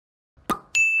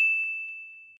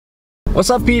What's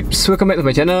up peeps, welcome back to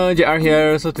my channel, JR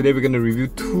here. So today we're going to review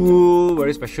two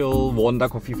very special Wonda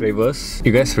coffee flavors.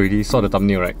 You guys already saw the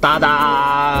thumbnail, right?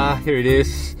 Tada! Here it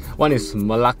is. One is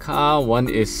Melaka, one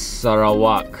is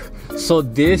Sarawak. So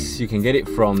this, you can get it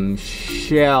from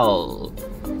Shell.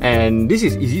 And this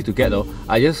is easy to get though.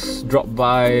 I just dropped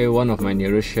by one of my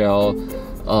nearest Shell.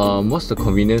 What's the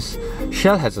convenience?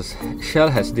 Shell has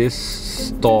this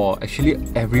store. Actually,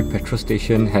 every petrol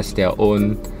station has their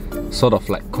own sort of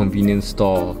like convenience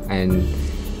store, and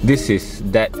this is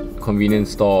that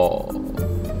convenience store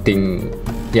thing.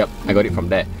 Yep, I got it from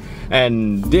there.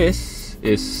 And this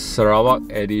is Sarawak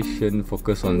edition.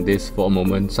 Focus on this for a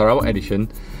moment. Sarawak edition,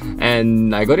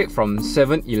 and I got it from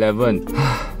 7-Eleven.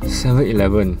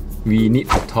 7-Eleven, we need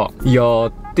to talk.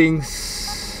 Your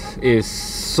things is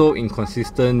so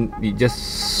inconsistent. It's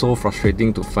just so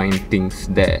frustrating to find things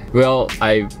there. Well,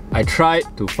 I tried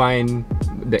to find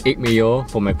the egg mayo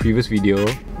for my previous video,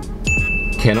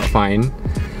 cannot find.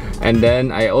 And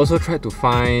then I also tried to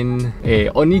find a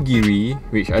onigiri,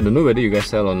 which I don't know whether you guys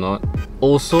sell or not.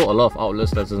 Also, a lot of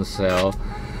outlets doesn't sell.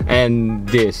 And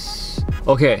this.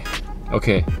 Okay,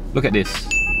 look at this.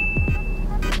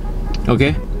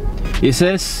 Okay, it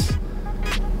says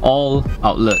all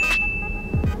outlet.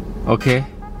 Okay,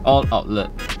 all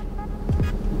outlet.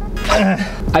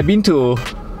 I've been to,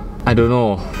 I don't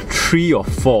know, 3 or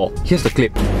 4. Here's the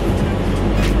clip.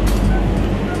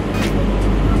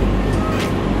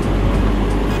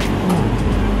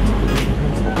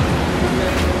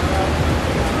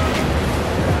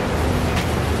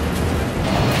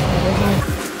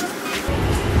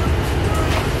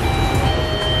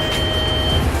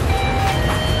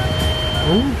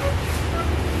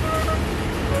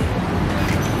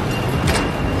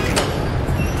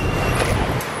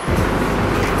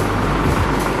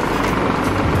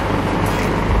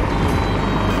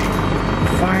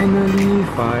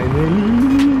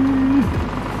 Finally.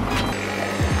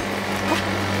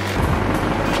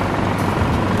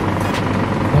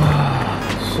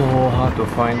 So hard to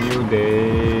find you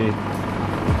there.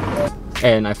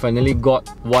 And I finally got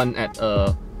one at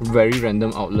a very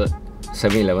random outlet,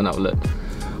 7-Eleven outlet.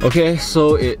 Okay,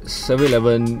 so it's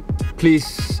 7-Eleven.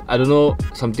 Please, I don't know,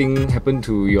 something happened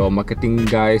to your marketing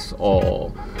guys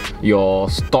or your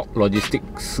stock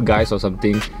logistics guys or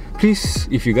something. Please,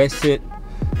 if you guys said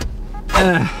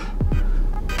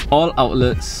all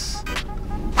outlets,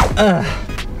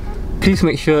 please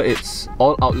make sure it's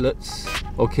all outlets.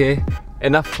 Okay,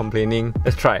 enough complaining.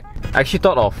 Let's try. I actually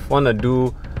thought of wanna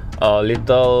do a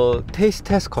little taste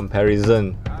test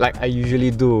comparison like I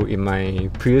usually do in my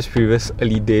previous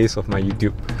early days of my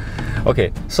YouTube.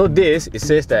 Okay, so this, it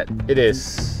says that it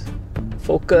is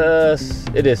focus,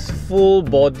 it is full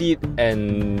bodied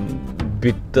and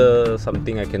bitter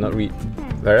something I cannot read.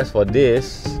 Whereas for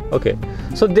this, okay,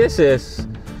 so this is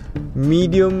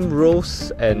medium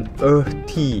roast and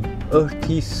earthy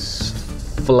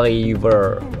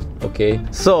flavor. Okay,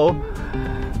 so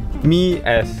me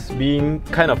as being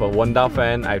kind of a Wonda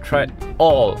fan, I tried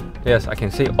all, yes, I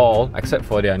can say all, except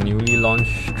for their newly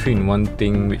launched 3-in-1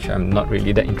 thing, which I'm not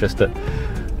really that interested.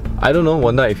 I don't know,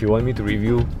 Wonda, if you want me to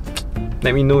review,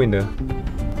 let me know in the...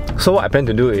 So what I plan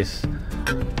to do is,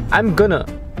 I'm gonna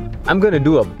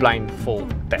do a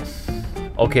blindfold test,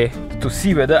 okay, to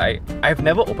see whether I've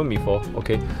never opened before,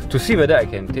 okay, to see whether I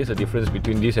can taste the difference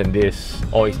between this and this,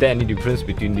 or is there any difference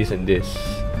between this and this,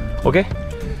 okay?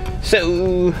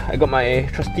 So I got my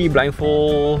trusty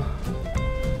blindfold.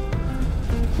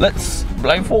 Let's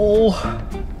blindfold.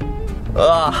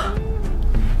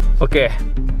 Okay,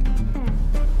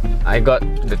 I got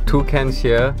the 2 cans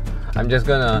here. I'm just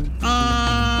gonna...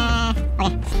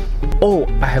 Oh,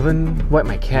 I haven't wiped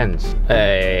my cans.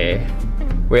 Hey,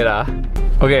 wait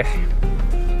Okay,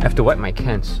 I have to wipe my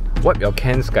cans. Wipe your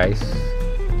cans, guys.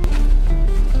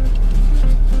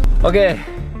 Okay,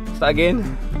 start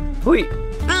again. Hui.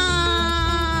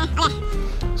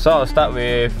 So I'll start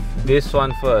with this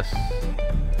one first.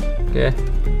 Okay.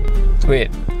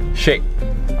 Wait, shake.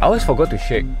 I always forgot to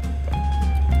shake.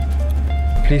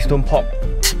 Please don't pop.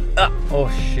 Oh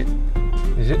shit.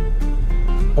 Is it?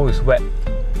 Oh, it's wet.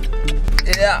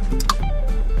 Yeah.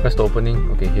 Press the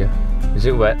opening. Okay, here. Is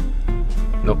it wet?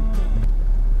 Nope.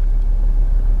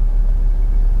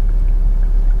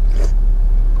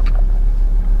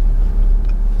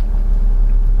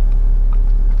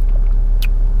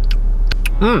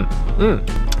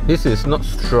 This is not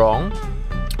strong.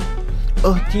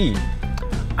 Earthy.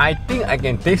 I think I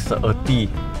can taste the earthy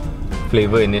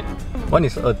flavor in it. One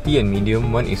is earthy and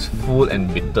medium, one is full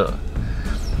and bitter.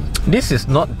 This is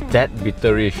not that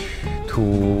bitterish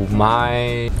to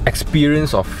my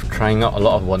experience of trying out a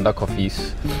lot of Wonda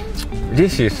coffees,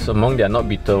 this is among their not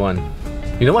bitter one.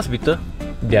 You know what's bitter?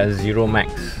 Their Zero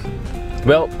Max.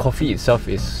 Well, coffee itself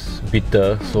is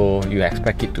bitter, so you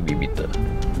expect it to be bitter.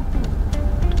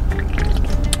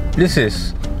 This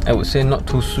is, I would say, not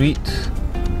too sweet.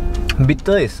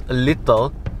 Bitter is a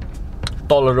little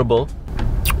tolerable.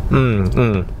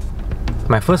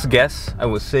 My first guess, I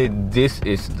would say this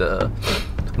is the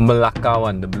Melaka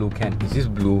one, the blue can. Is this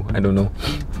blue? I don't know.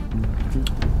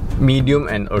 Medium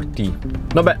and earthy.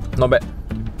 Not bad, not bad.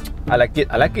 I like it,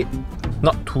 I like it.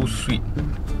 Not too sweet.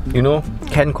 You know,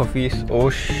 canned coffees, oh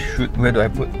shoot, where do I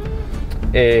put?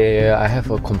 I have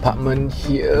a compartment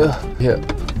here.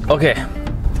 Okay.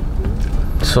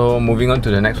 So moving on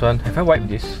to the next one. Have I wiped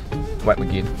this? Wipe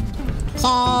again.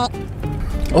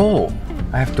 Oh,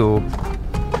 I have to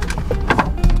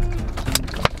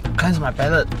cleanse my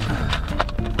palate.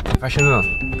 Professional.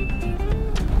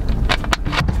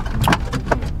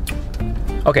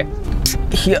 Okay,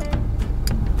 here.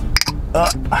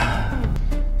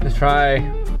 Let's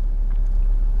try.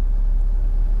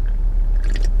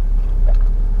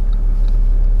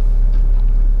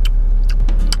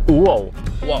 Wow,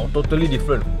 wow, totally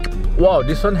different. Wow,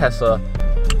 this one has a,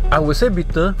 I would say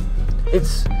bitter.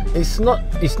 It's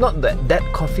not that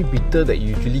coffee bitter that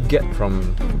you usually get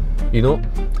from, you know,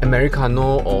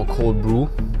 Americano or cold brew,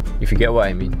 if you get what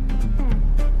I mean.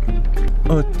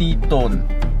 Earthy tone.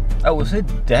 I would say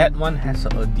that one has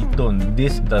an earthy tone.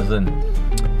 This doesn't.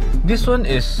 This one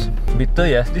is bitter,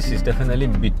 yes. This is definitely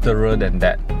bitterer than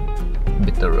that.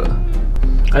 Bitterer.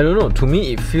 I don't know. To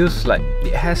me, it feels like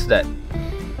it has that.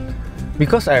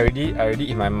 Because I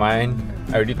already in my mind,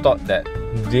 I already thought that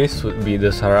this would be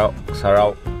the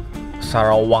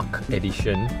Sarawak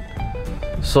edition.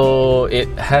 So it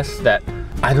has that,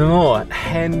 I don't know,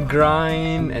 hand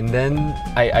grind, and then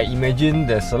I imagine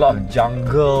there's a lot of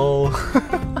jungle.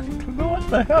 I don't know what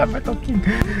the hell am I talking.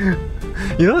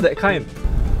 You know, that kind.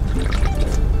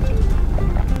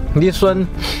 This one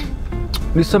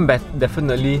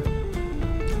definitely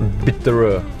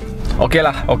bitterer. Okay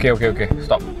lah, okay,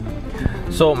 stop.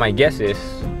 So my guess is,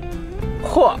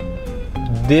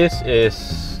 this is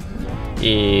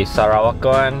a Sarawak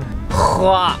one.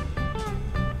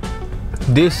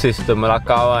 This is the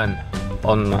Melaka one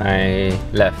on my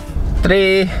left.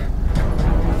 3,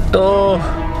 2, 1.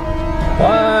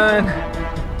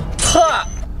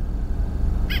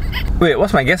 Wait,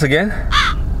 what's my guess again?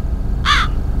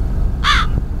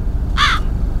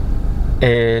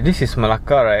 This is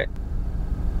Melaka, right?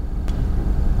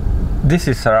 This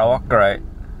is Sarawak, right?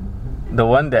 The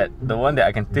one that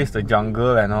I can taste the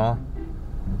jungle and all.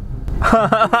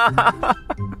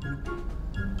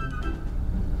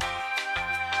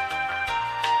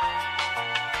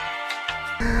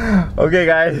 Okay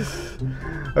guys,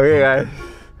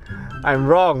 I'm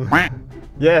wrong.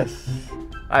 Yes,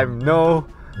 I'm no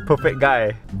perfect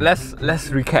guy. Let's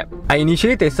recap. I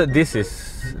initially tasted this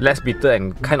is less bitter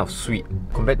and kind of sweet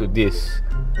compared to this.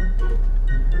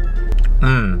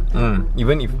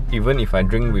 Even if I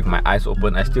drink with my eyes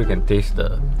open, I still can taste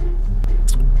the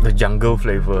jungle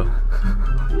flavor.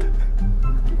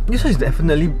 This one is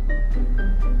definitely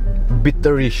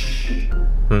bitterish.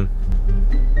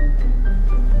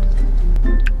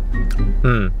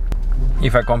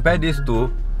 If I compare these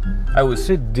two, I would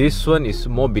say this one is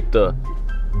more bitter,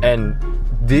 and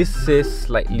this is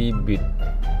slightly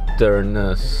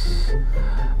bitterness.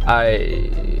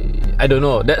 I don't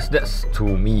know. That's to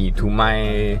me, to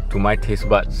my taste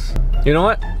buds. You know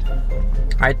what?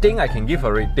 I think I can give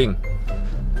a rating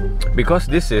because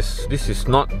this is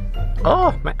not.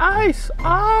 Oh, my eyes!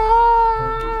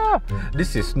 Ah!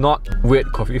 This is not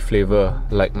weird coffee flavor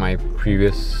like my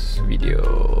previous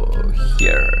video.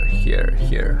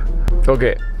 Here.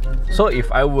 Okay, so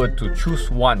if I were to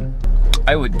choose one,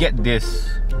 I would get this.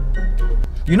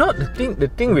 You know, the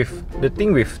thing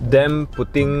with them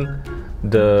putting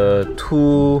the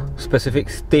two specific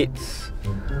states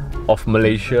of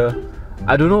Malaysia,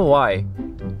 I don't know why.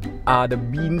 Are the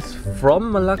beans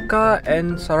from Melaka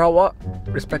and Sarawak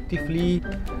respectively?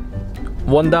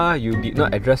 Wonda, you did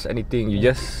not address anything. You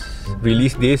just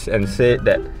released this and said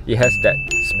that it has that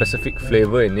specific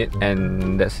flavor in it,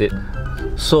 and that's it.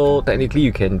 So technically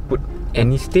you can put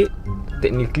any state.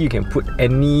 Technically you can put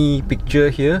any picture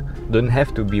here. Don't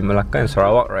have to be Melaka and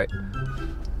Sarawak, right?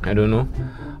 I don't know.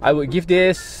 I would give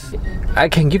this, I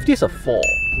can give this a 4.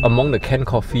 Among the canned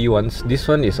coffee ones, this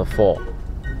one is a 4.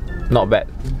 Not bad.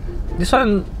 This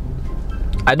one,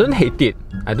 I don't hate it.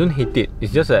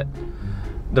 It's just that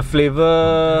the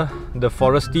flavor, the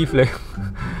foresty flavor,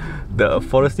 the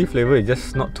foresty flavor is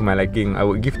just not to my liking. I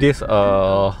would give this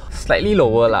a slightly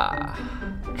lower lah.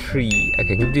 3. I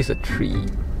can give this a 3.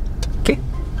 Okay.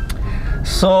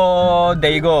 So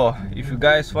there you go. If you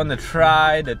guys want to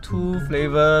try the 2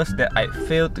 flavors that I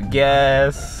failed to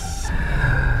guess,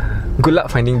 good luck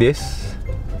finding this.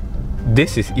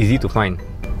 This is easy to find.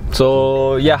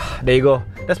 So yeah, there you go.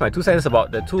 That's my 2 cents about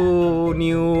the 2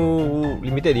 new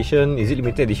limited edition. Is it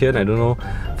limited edition? I don't know.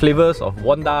 Flavors of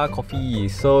Wonda Coffee.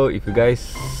 So if you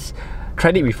guys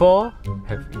tried it before,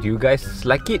 do you guys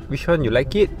like it? Which one you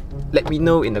like it? Let me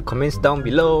know in the comments down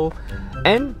below.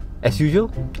 And as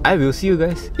usual, I will see you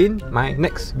guys in my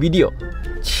next video.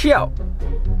 Ciao!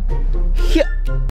 Here.